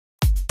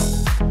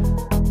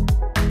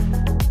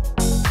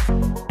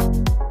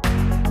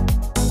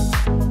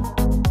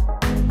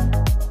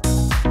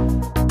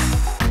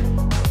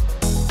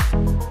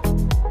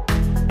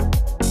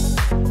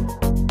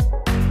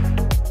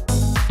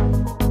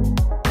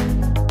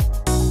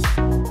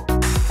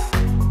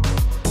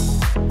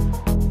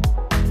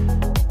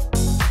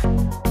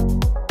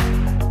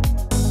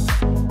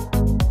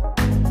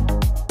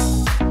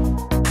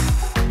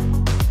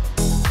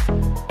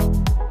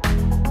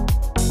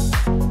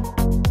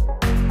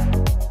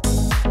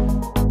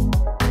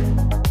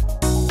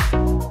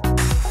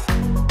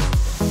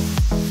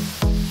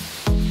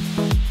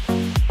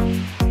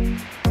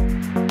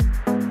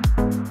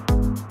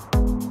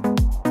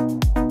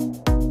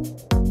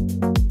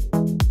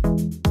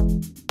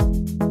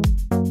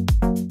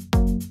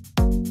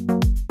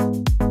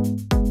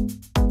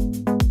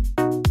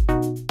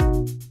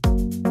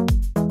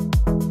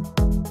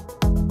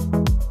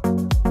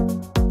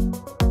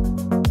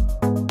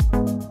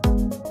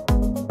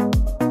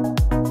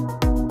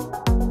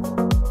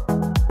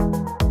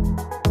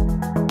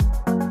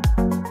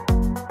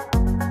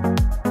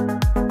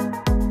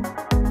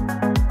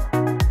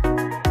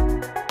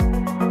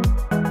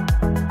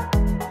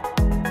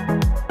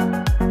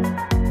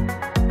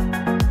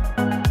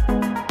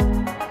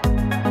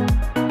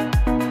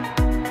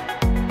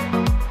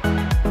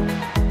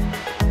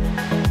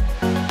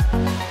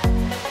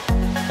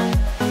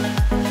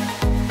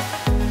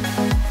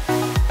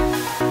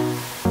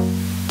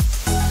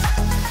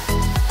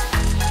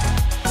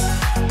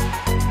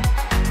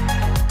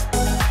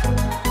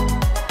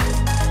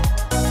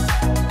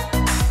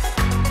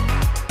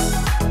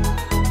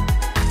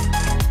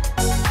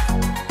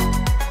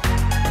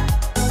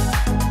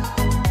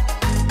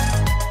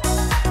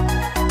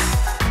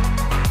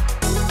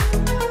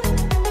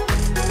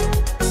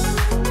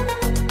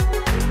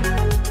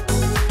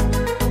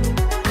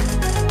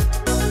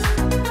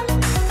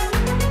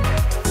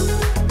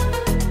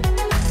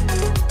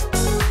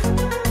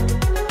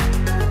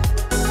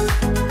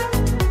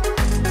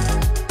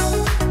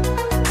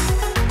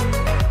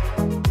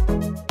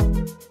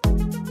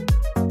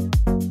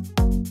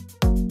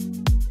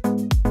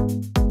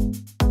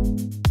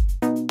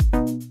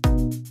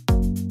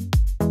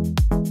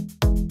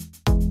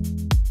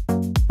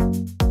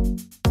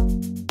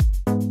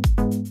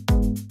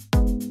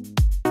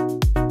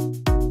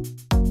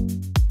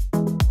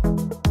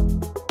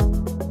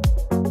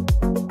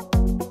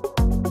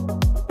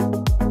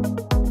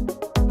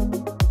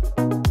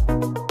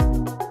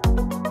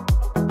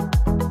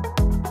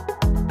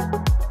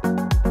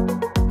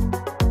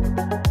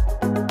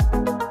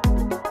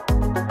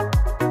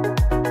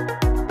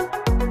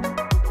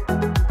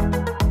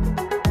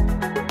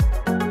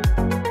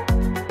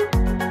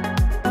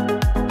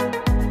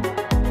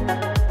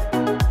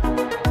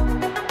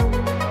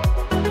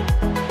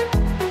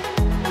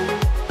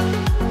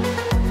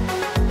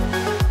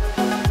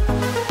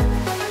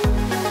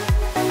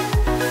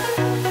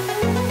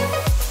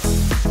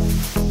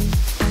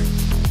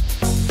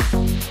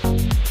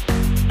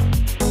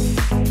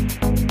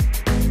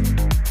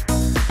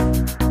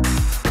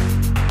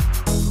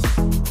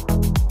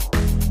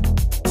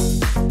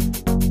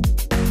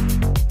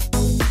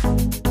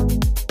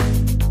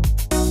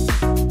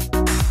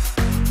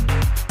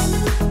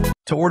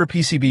order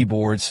PCB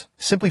boards,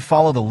 simply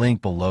follow the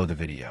link below the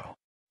video.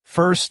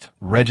 First,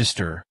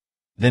 register,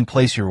 then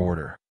place your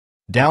order.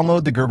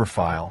 Download the Gerber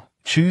file,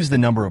 choose the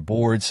number of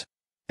boards,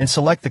 and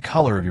select the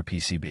color of your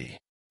PCB.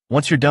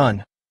 Once you're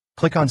done,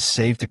 click on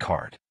Save to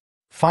Cart.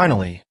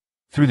 Finally,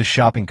 through the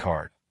shopping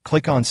cart,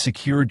 click on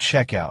Secured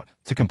Checkout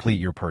to complete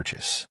your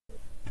purchase.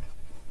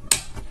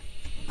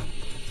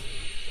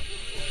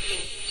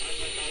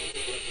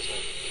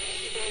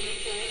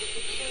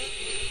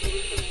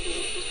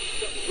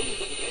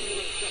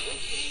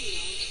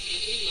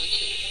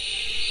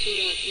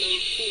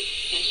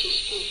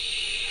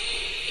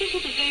 This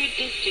is a very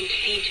distinct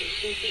feature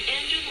since the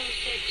angel was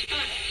said to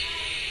fight.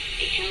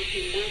 They help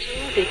in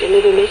battle, they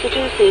deliver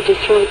messages, they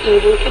destroy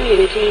evil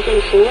communities,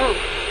 and so on.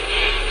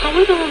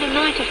 However, on the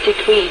night of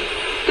decree,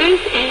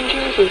 both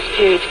angels and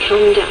spirits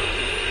come down.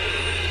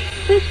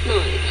 This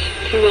night,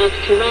 throughout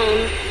the Quran,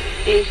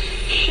 is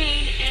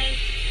shown as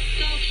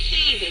God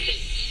favors it.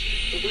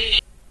 The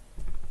way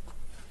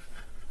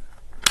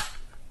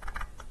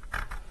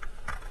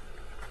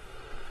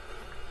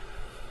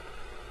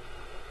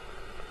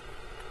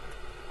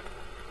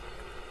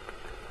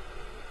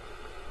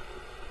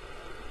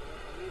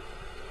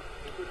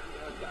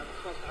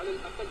على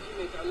الأقل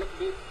فيما يتعلق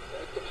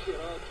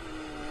بالتأشيرات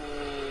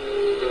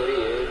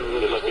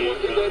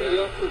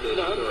والإدارية.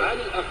 نعم،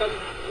 على الأقل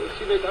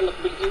فيما يتعلق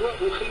بالإيواء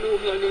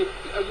ونخلوهم يعني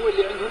الأموال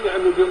اللي عندهم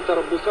يعملوا بهم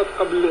تربصات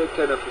قبل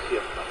التنافس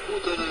يقطع.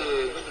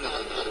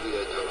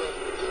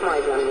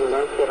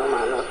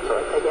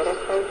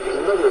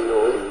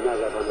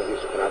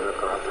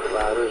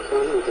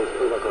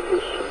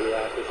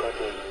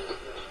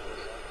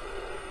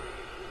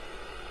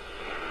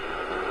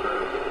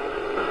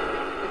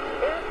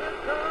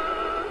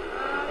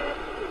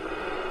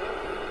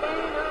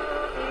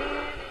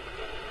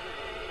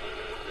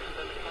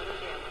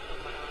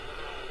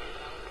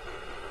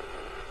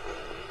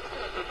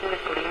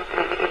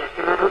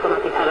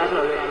 automatizadas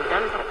no duran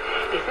tanto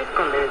y se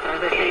esconde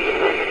detrás de ese...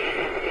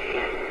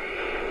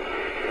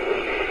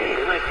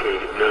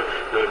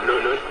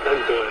 No es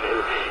tanto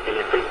el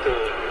efecto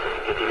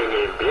que tiene en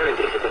el empleo de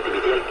inteligencia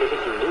artificial, que ese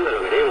sin duda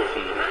lo veremos y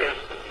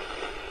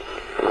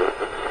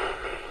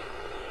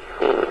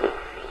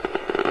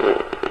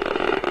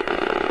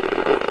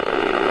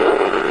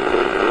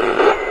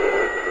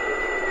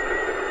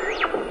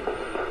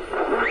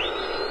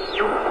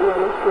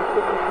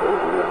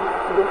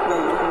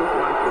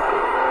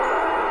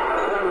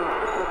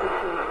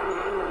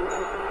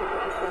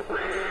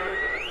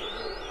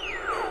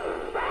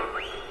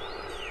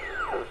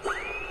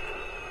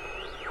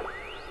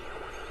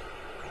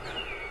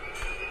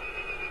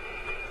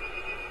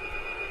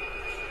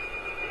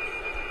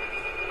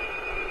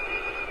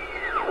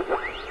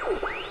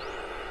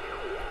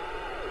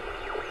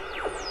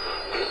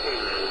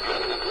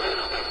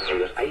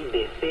hay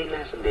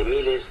decenas de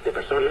miles de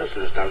personas en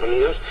los Estados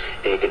Unidos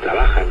que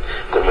trabajan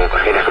como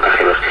cajeras o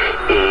cajeros.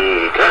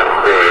 Y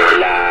claro,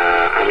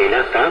 la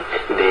amenaza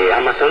de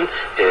Amazon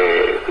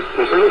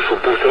no solo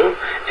supuso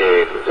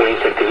una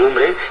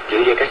incertidumbre, yo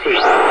diría casi...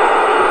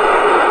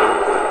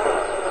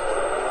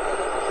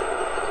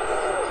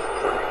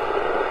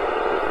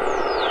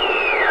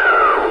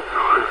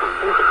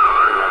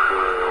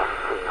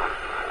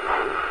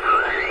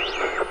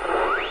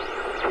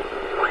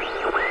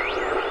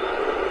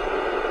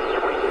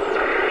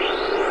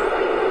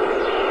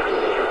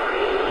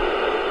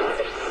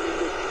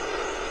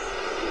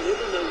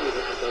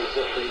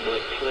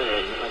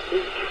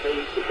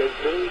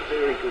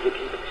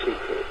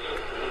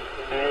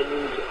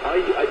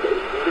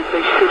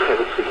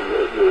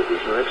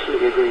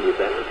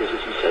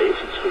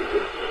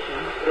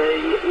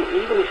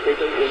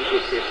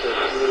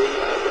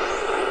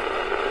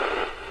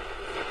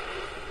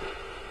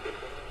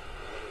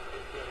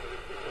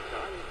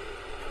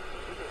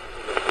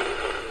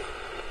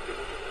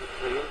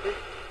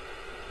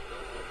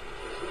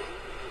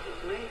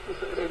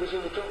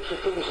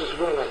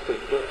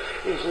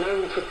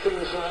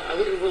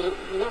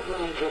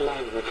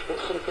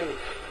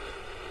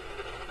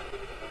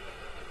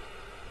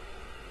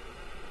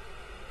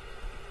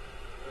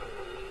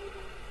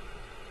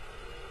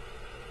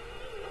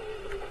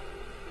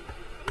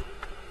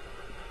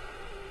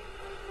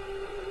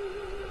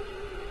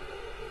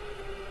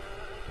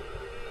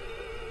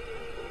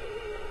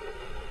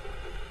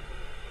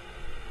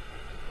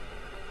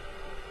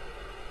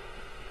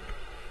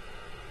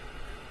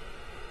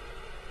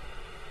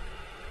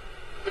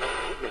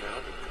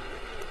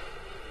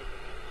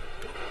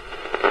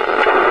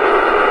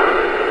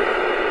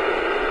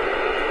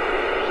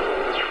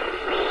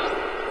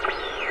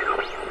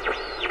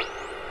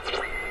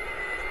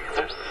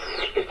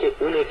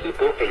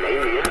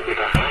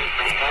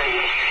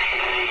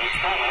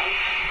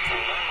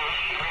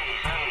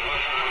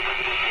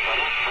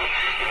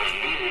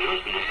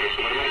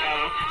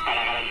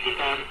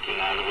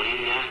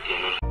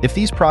 If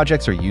these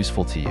projects are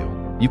useful to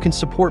you, you can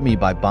support me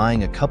by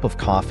buying a cup of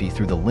coffee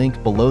through the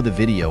link below the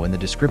video in the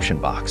description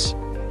box.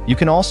 You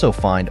can also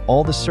find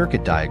all the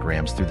circuit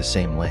diagrams through the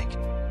same link.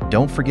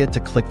 Don't forget to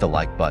click the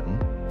like button,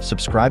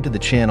 subscribe to the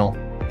channel,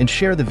 and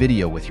share the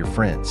video with your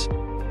friends.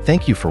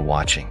 Thank you for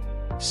watching.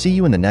 See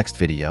you in the next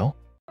video.